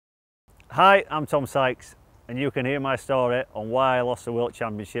Hi, I'm Tom Sykes, and you can hear my story on why I lost the World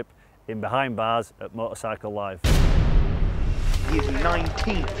Championship in Behind Bars at Motorcycle Live. His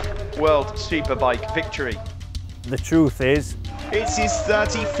 19th World Superbike victory. The truth is, it's his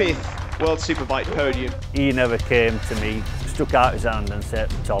 35th World Superbike podium. He never came to me, stuck out his hand and said,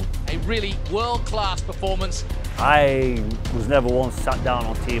 Tom. A really world-class performance. I was never once sat down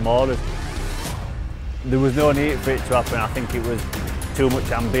on team orders. There was no need for it to happen. I think it was too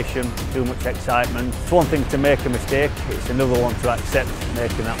much ambition, too much excitement. It's one thing to make a mistake, it's another one to accept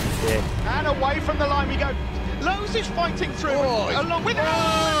making that mistake. And away from the line we go. Lowe's is fighting through, along with